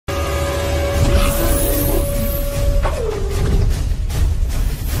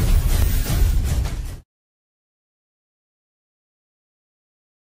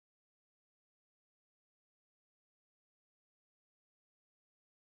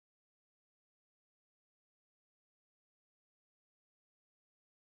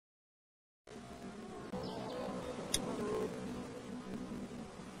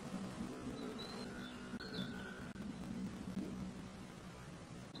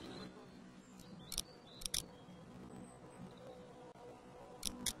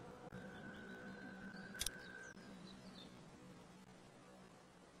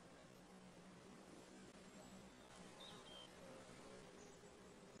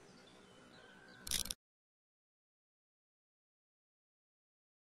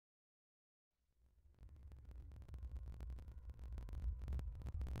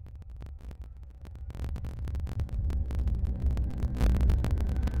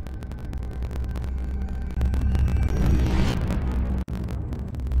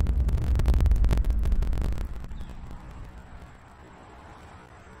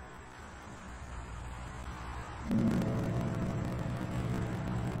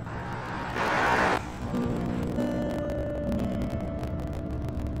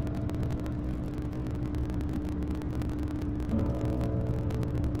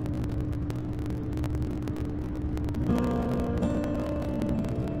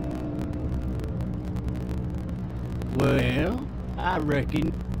Well, I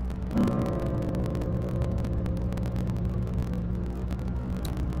reckon.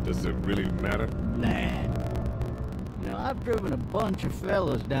 Does it really matter? Nah. You know, I've driven a bunch of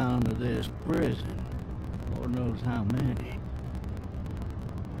fellas down to this prison. Lord knows how many.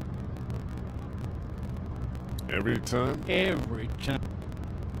 Every time? Every time.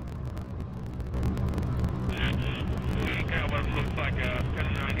 We got what looks like a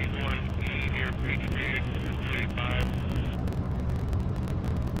 1091E near Patriot 25.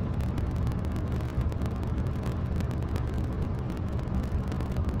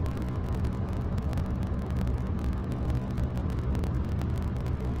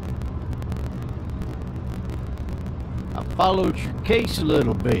 I followed your case a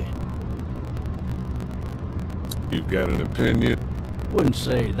little bit. You've got an opinion? Wouldn't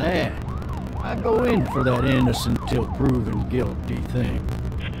say that. I go in for that innocent till proven guilty thing.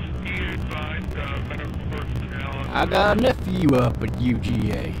 I got a nephew up at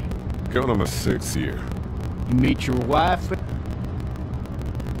UGA. Going on my 6th year. You meet your wife?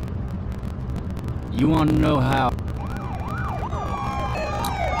 You want to know how?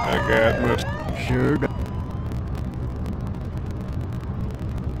 I got much. Sure do.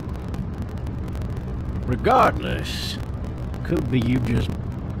 Regardless, could be you just...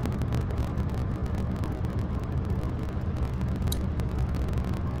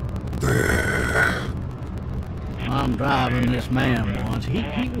 I'm driving this man once.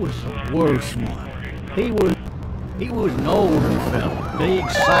 He was the worst one. He was an older fella, big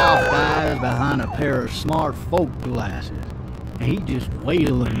soft eyes behind a pair of smart folk glasses. And he just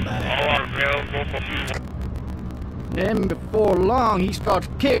wailing back. Then before long, he starts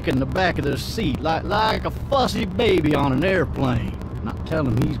kicking the back of the seat like a fussy baby on an airplane. And I tell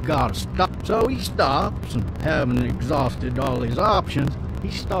him he's got to stop. So he stops, and having exhausted all his options,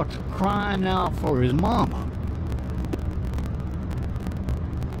 he starts crying out for his mama.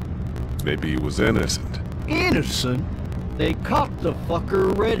 Maybe he was innocent. Innocent? They caught the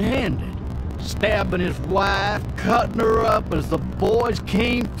fucker red-handed, stabbing his wife, cutting her up as the boys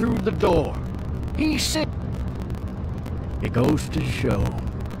came through the door. He's sick. It goes to show,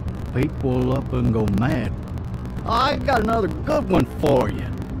 people up and go mad. I got another good one for you.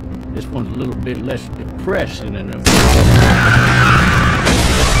 This one's a little bit less depressing than the...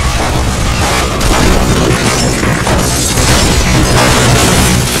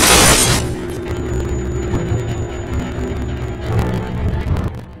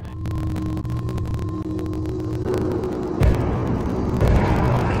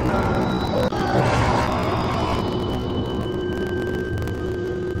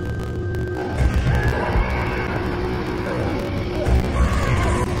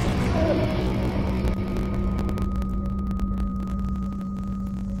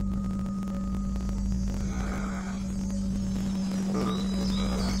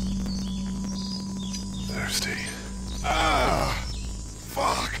 Thirsty. Ah!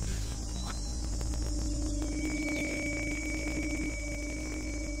 Fuck!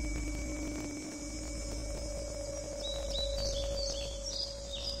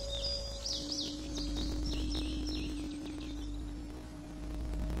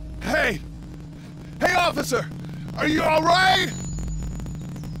 Hey! Hey, officer! Are you all right?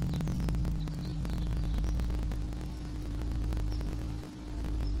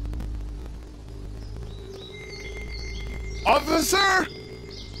 Officer?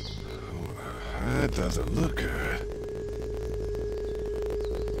 That doesn't look good.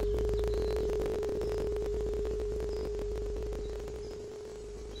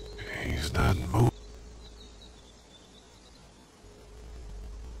 He's not moving.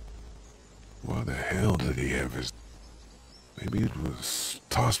 Why the hell did he have his... Maybe it was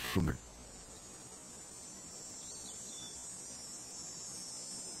tossed from the...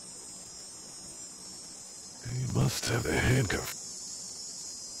 He must have the handcuff.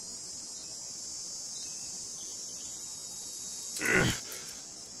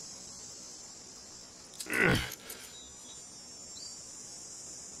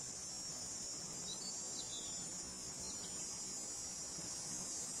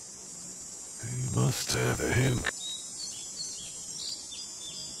 He must have the handcuff.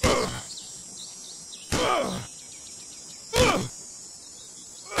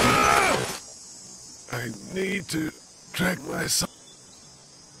 I need to track myself.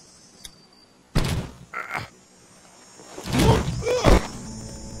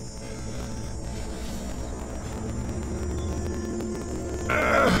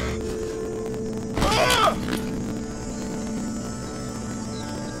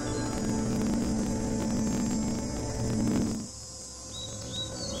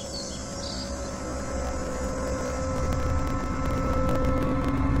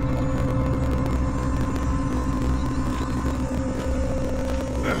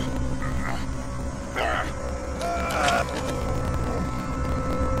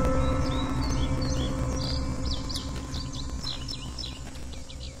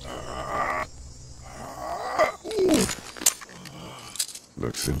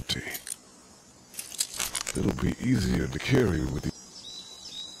 Looks empty. It'll be easier to carry with the...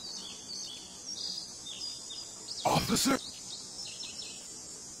 Officer?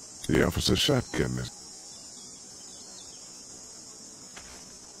 The officer's shotgun is...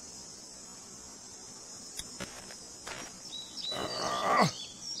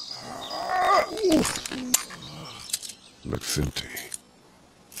 Looks empty.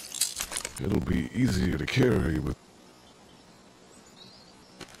 It'll be easier to carry with...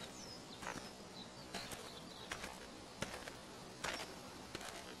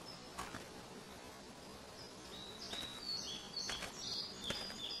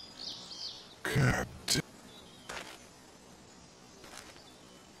 God damn.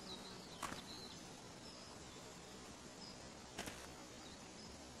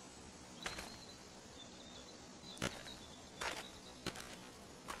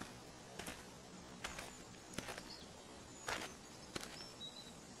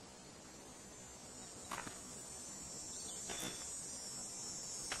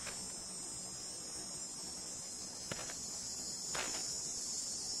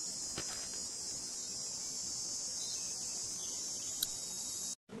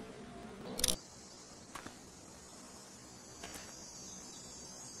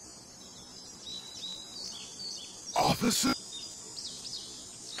 Officer?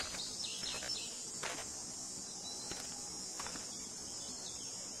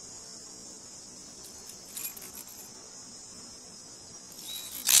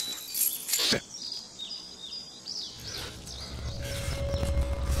 Shit.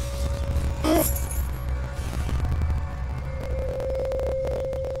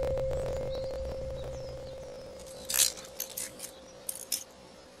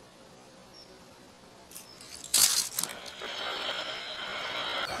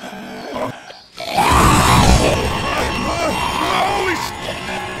 Holy shit!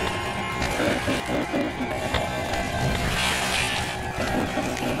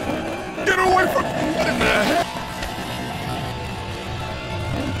 Get away from... What in the heck?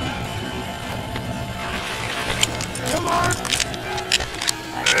 Come on!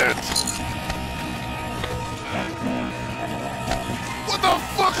 What the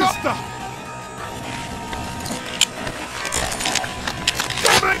fuck up?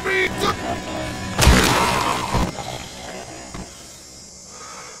 Don't make me...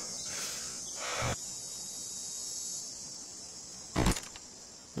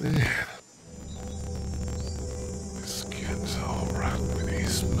 Man, this skin's all rotten with he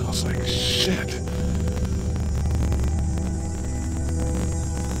smells like shit.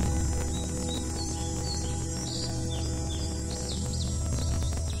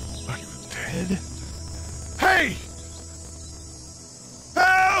 Are you dead? Hey!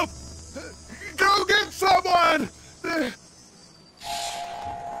 Help! Go get someone!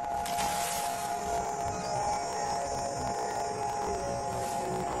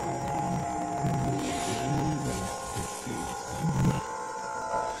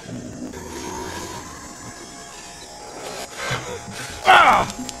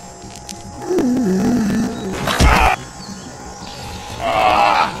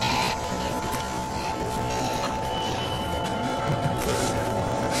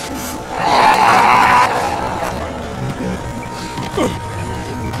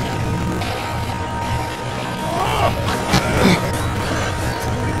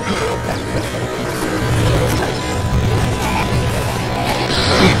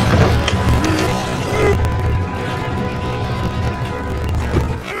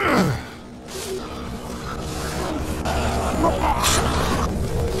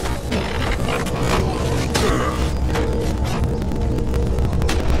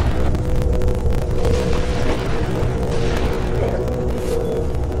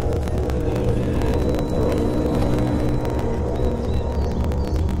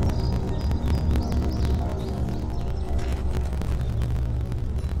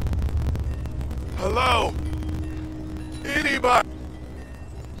 Hello? Anybody?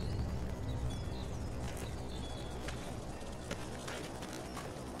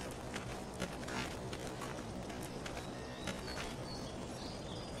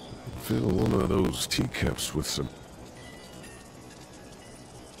 Fill one of those teacups with some...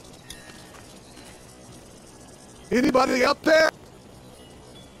 Anybody up there?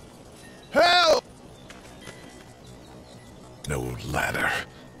 Help! No ladder.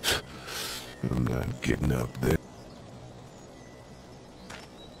 I'm not getting up there.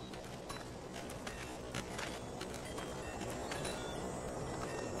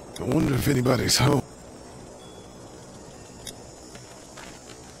 I wonder if anybody's home.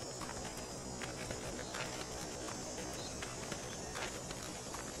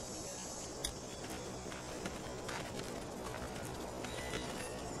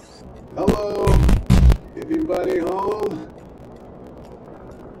 Anybody home?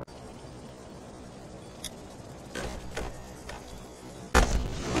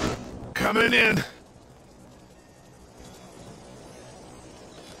 Coming in.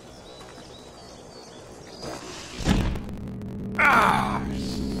 Ah!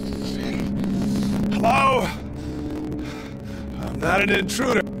 Hello? I'm not an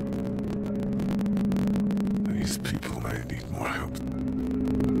intruder. These people may need more help.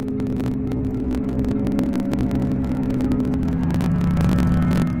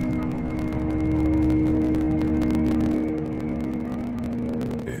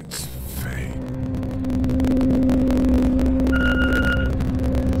 It's fate.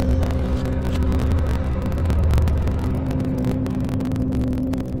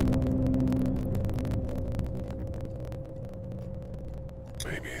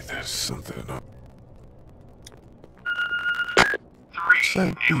 Maybe there's something up.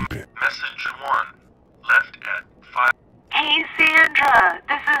 3, message 1, left at 5. Hey Sandra,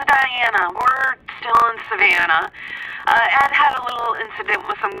 this is Diana. We're still in Savannah. Ed had a little incident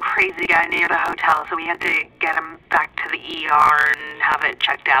with some crazy guy near the hotel, so we had to get him back to the ER and have it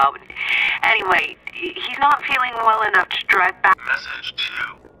checked out. Anyway, he's not feeling well enough to drive back. Message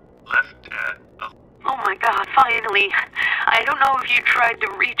 2, left at 11. Oh my god, finally. I don't know if you tried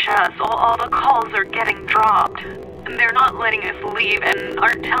to reach us. All the calls are getting dropped. And they're not letting us leave and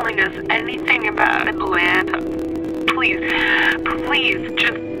aren't telling us anything about Atlanta. Please,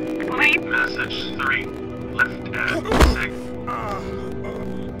 just leave. Message 3, left at 6.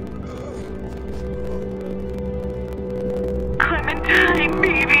 Clementine,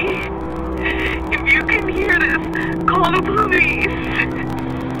 baby. If you can hear this, call the police.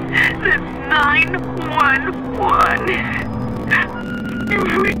 That's 911.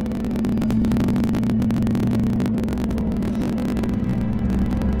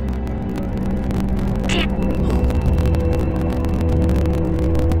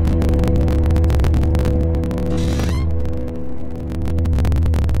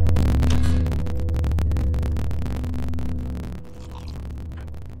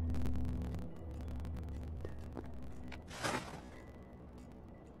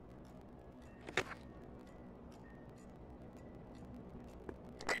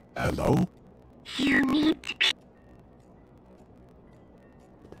 Hello? You need to be.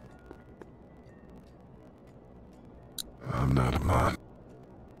 I'm not a mon.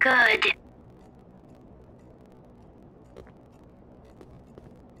 Good.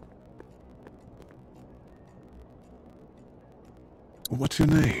 What's your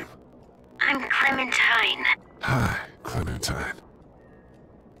name? I'm Clementine. Hi, Clementine.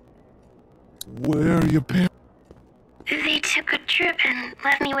 Where are your parents? They took a trip and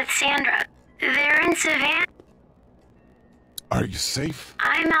left me with Sandra. They're in Savannah. Are you safe?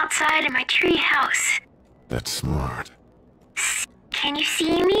 I'm outside in my tree house. That's smart. Can you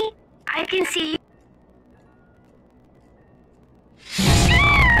see me? I can see you.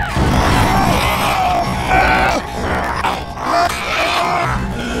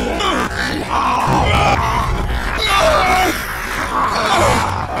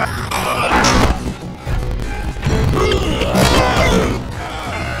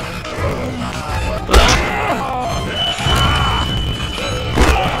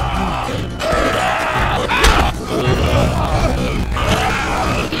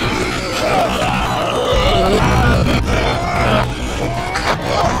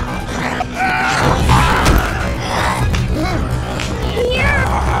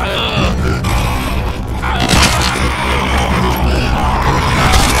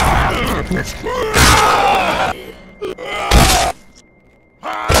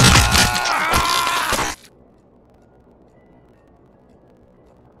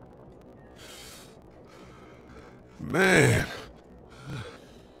 Man.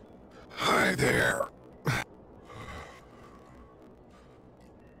 Hi there.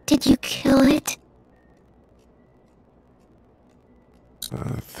 Did you kill it?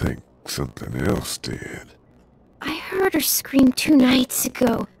 I think something else did. I heard her scream 2 nights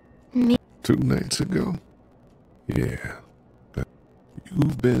ago. 2 nights ago? Yeah. But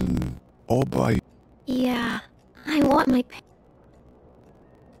you've been all by... Yeah, I want my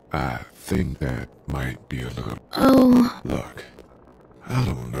I think that might be a little... Oh. Look, I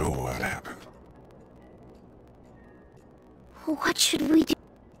don't know what happened. What should we do?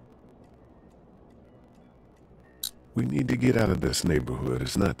 We need to get out of this neighborhood.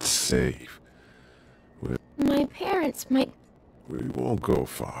 It's not safe. My parents might... We won't go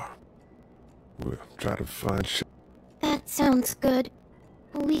far. We'll try to find That sounds good.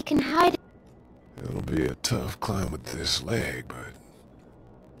 We can hide... It'll be a tough climb with this leg, but...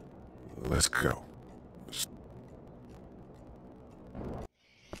 Let's go.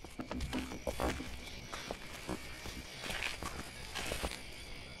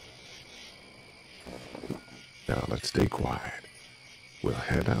 stay quiet. We'll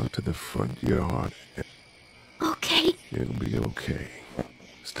head out to the front yard. Okay. It'll be okay.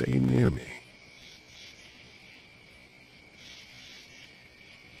 Stay near me.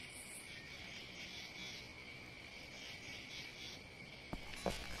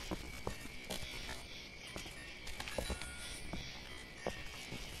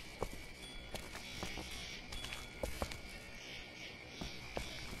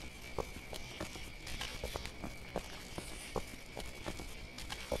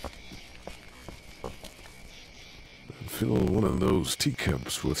 Fill one of those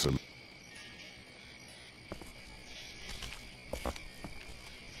teacups with some...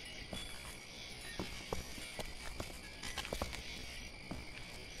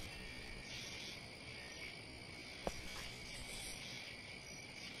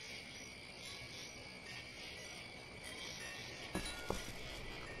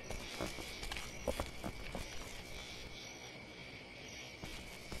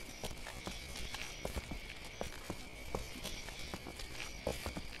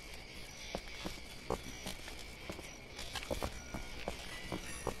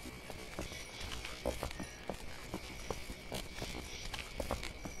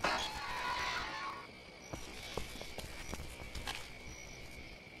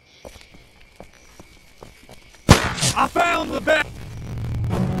 I found the bag!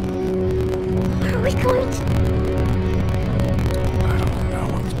 Are we going to... I don't know.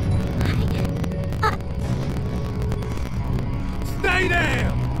 Stay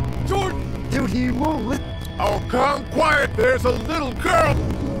down! Jordan! Dude, he won't listen. Oh, come quiet! There's a little girl!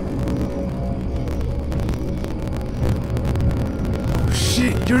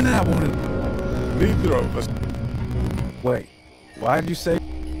 Shit, you're not one of... Neither of us. Wait, why'd you say...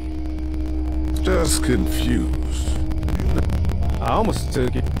 Just confused. I almost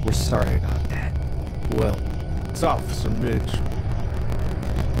took it. We're sorry about that. Well, it's Officer Mitch.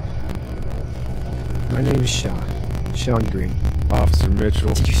 My name is Sean. Sean Green. Officer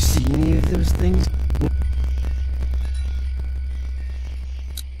Mitchell. Did you see any of those things?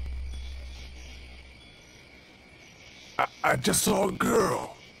 I just saw a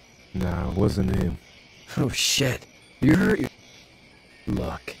girl. Nah, it wasn't him. Oh shit. You hurt your...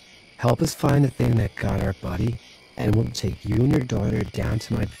 Look, help us find the thing that got our buddy, and we'll take you and your daughter down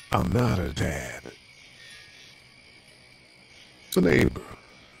to my... I'm not a dad. It's a neighbor.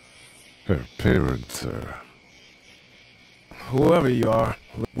 Her parents are... Whoever you are.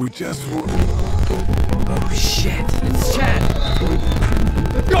 We just... Oh shit, it's Chad!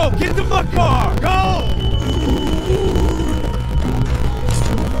 Go! Get to my car! Go!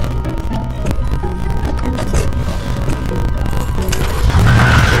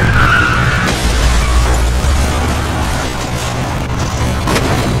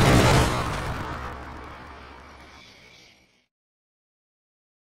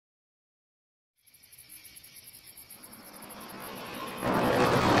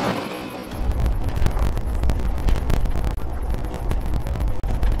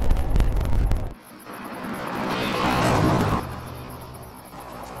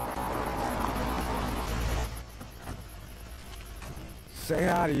 Say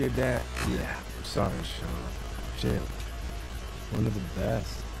hi to your dad. Yeah, sorry, Sean. Jim, one of the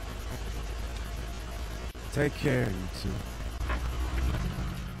best. Take care, you two.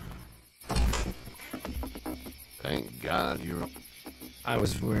 Thank God you're I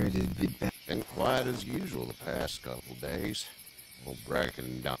was worried it'd be bad. been quiet as usual the past couple days. Old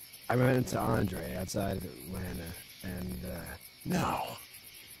Bracken down. I ran into Andre outside of Atlanta, and, No,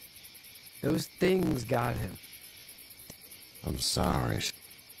 those things got him. I'm sorry.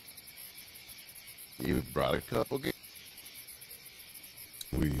 You brought a couple.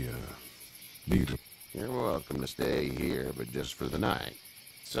 We, need a... You're welcome to stay here, but just for the night.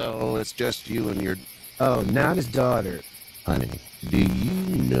 So it's just you and your... Oh, not his daughter. Honey, do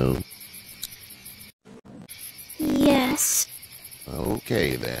you know? Yes.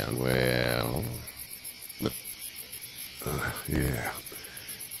 Okay then, well... yeah.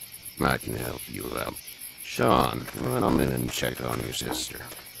 I can help you out. Sean, run in and check on your sister.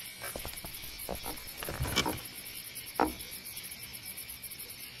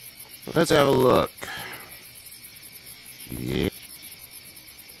 Let's have a look. Yeah,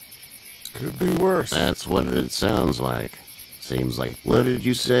 Could be worse. that's what it sounds like. Seems like... What did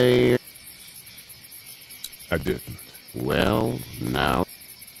you say? I didn't. Well, now...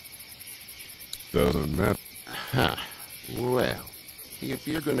 Doesn't matter. Huh. Well, if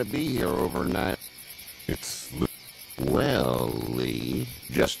you're gonna be here overnight... It's... Well, Lee,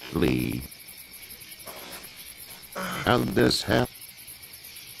 just Lee. How did this happen?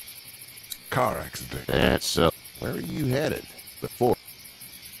 car accident. That's so... Where are you headed? Before.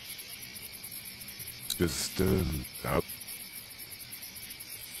 Just, out.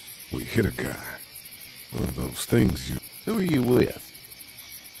 We hit a guy. One of those things you... Who are you with?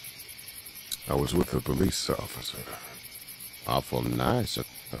 I was with a police officer. Awful nice.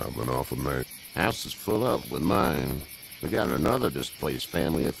 I'm an awful man. House is full up with mine. We got another displaced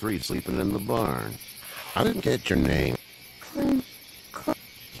family of 3 sleeping in the barn. I didn't get your name.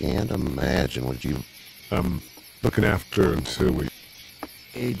 Can't imagine what you... I'm looking after until we...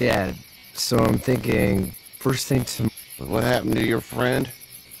 Hey, Dad. So I'm thinking, first thing tomorrow. What happened to your friend?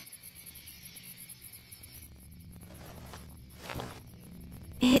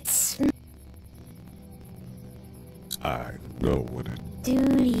 It's I know what it...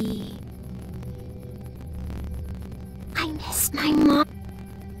 duty. I miss my mom.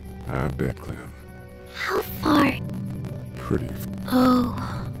 I bet, Clem. How far? Pretty... Oh.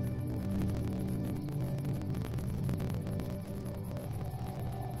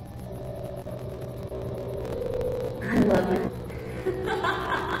 I love you.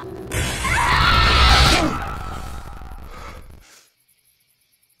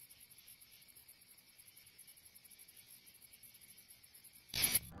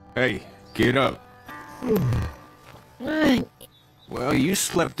 Hey, get up. What? Well, you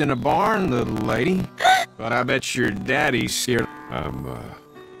slept in a barn, little lady. But I bet your daddy's here. I'm,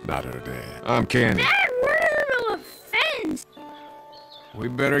 not her dad. I'm Candy. Dad, we're in the middle of fence. We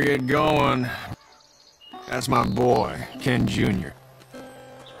better get going. That's my boy, Ken Jr.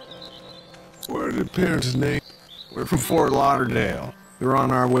 What are the parents' name? We're from Fort Lauderdale. We're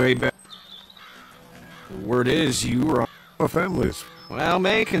on our way back. The word is you were on... My family's... Well,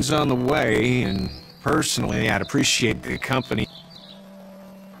 Macon's on the way, and personally, I'd appreciate the company.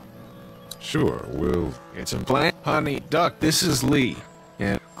 Sure, Will... It's a plan. Honey, Duck, this is Lee.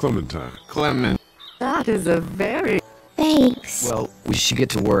 And Clementine. Clement. That is a very... Thanks. Well, we should get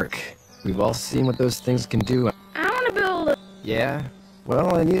to work. We've all seen what those things can do. I want to build a... Yeah?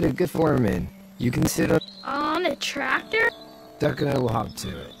 Well, I need a good foreman. You can sit on a tractor? Duck and I will hop to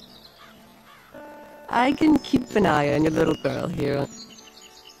it. I can keep an eye on your little girl here.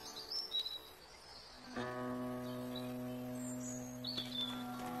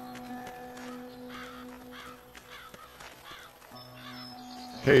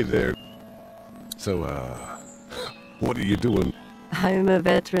 Hey there. So, what are you doing? I'm a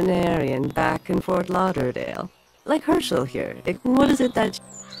veterinarian back in Fort Lauderdale. Like Herschel here. What is it that...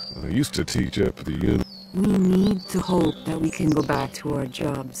 I used to teach up at the uni. We need to hope that we can go back to our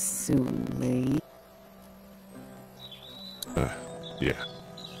jobs soon, Lee. Yeah.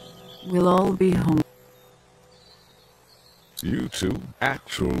 We'll all be home. You two,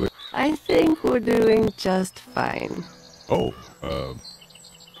 actually. I think we're doing just fine. Oh,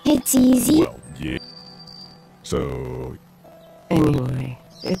 It's easy. well, yeah. So, Anyway,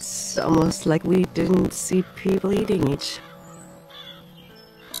 it's almost like we didn't see people eating each.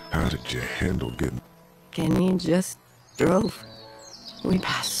 how did you handle getting... Kenny just drove. We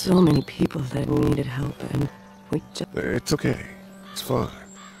passed so many people that needed help, and we just... It's okay. It's fine.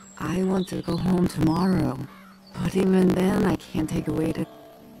 I want to go home tomorrow, but even then I can't take away the...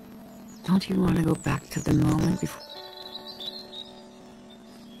 Don't you want to go back to the moment before...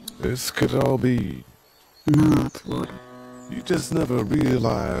 This could all be... Not what... You just never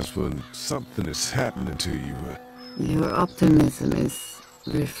realize when something is happening to you. Your optimism is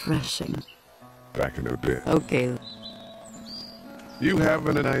refreshing. Back in the day. Okay, You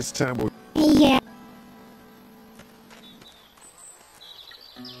having a nice time with... Yeah.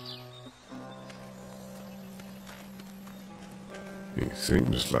 He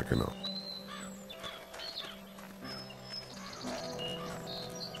seems like an...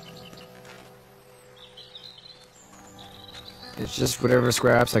 It's just whatever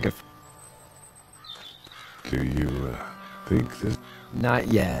scraps I could... Do you, think this... Not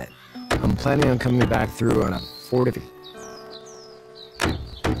yet. I'm planning on coming back through on a 40...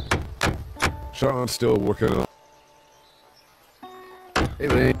 Sean's still working on... Hey,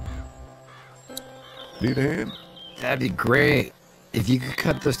 man. Need a hand? That'd be great. If you could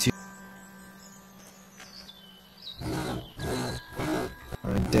cut those two...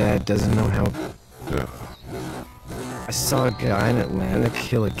 My dad doesn't know how... No. I saw a guy in Atlanta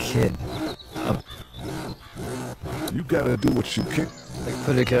kill a kid. You gotta do what you can. Like,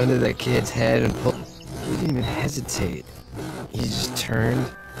 put a gun to that kid's head and pull... He didn't even hesitate. He just turned,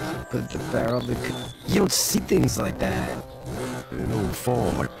 put the barrel of the... You don't see things like that. They don't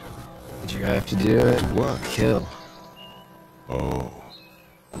fall like... Did you have to do it? What? Kill. Oh.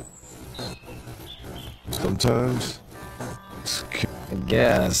 Sometimes... It's... I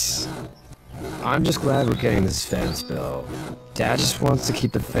guess. I'm just glad we're getting this fence built. Dad just wants to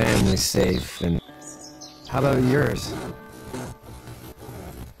keep the family safe, and how about yours?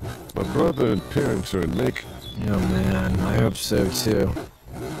 My brother and parents are in Macon. Oh man, I hope so too.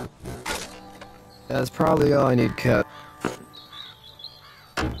 That's probably all I need cut.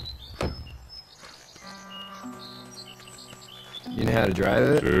 You know how to drive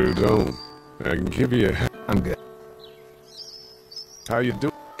it? Sure don't. I can give you a hand. I'm good. How you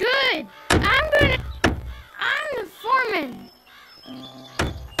doing? Good. I'm the foreman.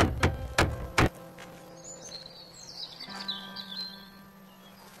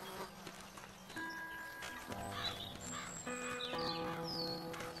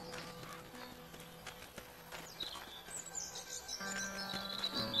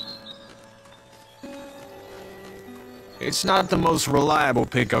 It's not the most reliable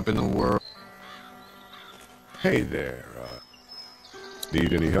pickup in the world. Hey there,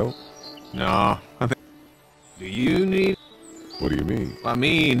 need any help? No, do you need? What do you mean? I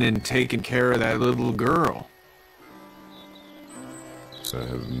mean, in taking care of that little girl. I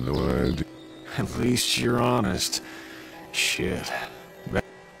have no idea. At least you're honest. Shit.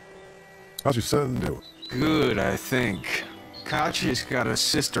 How's your son doing? Good, I think. Kachi's got a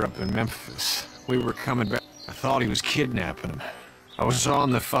sister up in Memphis. We were coming back. I thought he was kidnapping him. I was on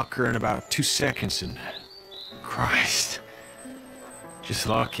the fucker in about 2 seconds and... Christ. Just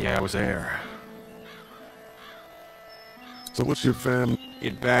lucky I was there. So what's your fam?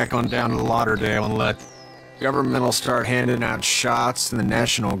 Get back on down to Lauderdale and let... Government will start handing out shots and the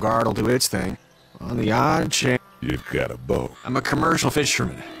National Guard will do its thing. On the odd chance... You've got a boat. I'm a commercial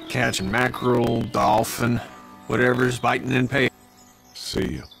fisherman. Catching mackerel, dolphin, whatever's biting and paying.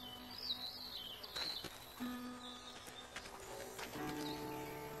 See you.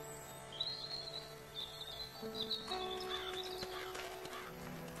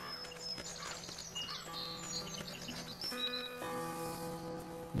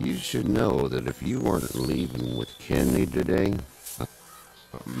 You should know that if you weren't leaving with Kenny today,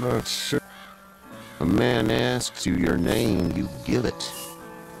 I'm not sure. a man asks you your name, you give it.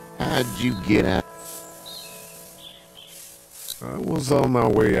 How'd you get out? I was on my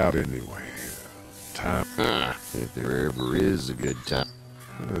way out anyway. Time. If there ever is a good time.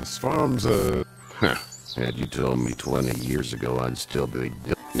 This farm's Had you told me 20 years ago, I'd still be...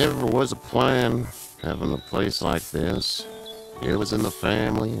 Never was a plan, having a place like this. It was in the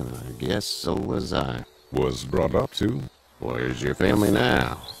family, and I guess so was I. was brought up to. Where's your family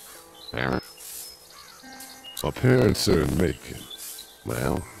now? Parent? My parents are in Macon.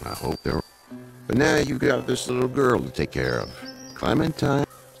 Well, I hope they're... But now you got this little girl to take care of. Clementine?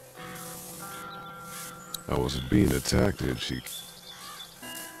 I was being attacked and she...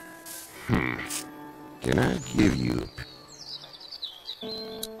 Can I give you...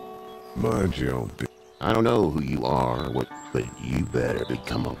 Mind your own business. I don't know who you are or what, but you better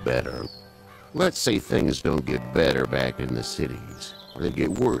become a better. Let's say things don't get better back in the cities, or they get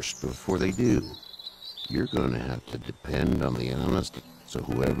worse before they do. You're gonna have to depend on the honesty. So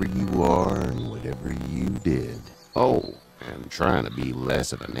whoever you are and whatever you did. Oh, and trying to be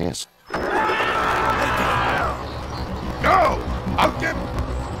less of an ass. No! I'll get...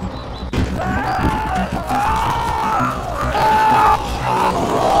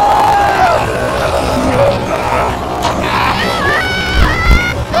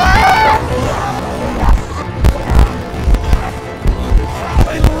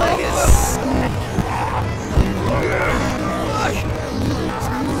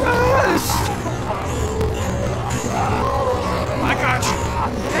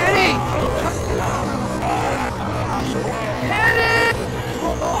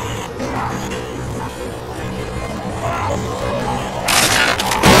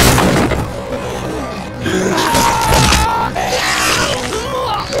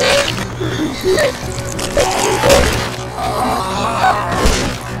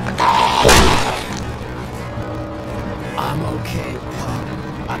 I'm okay.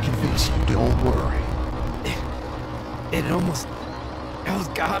 I can fix you, don't worry. It almost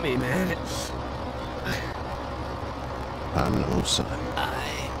got me, man. I know, son.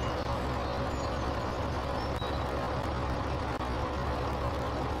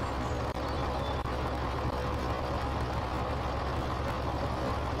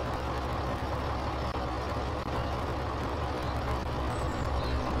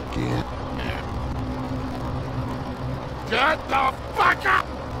 Get the fuck up!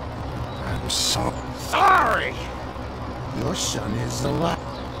 I'm so Sorry! Your son is alive.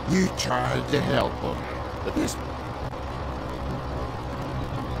 You tried to help him, but this...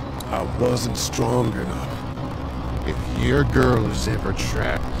 I wasn't strong enough. If your girl is ever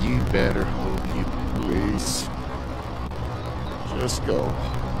trapped, you better hope please. Just go.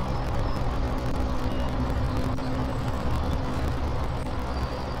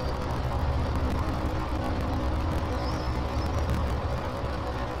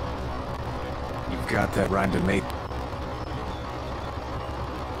 You've got that right to make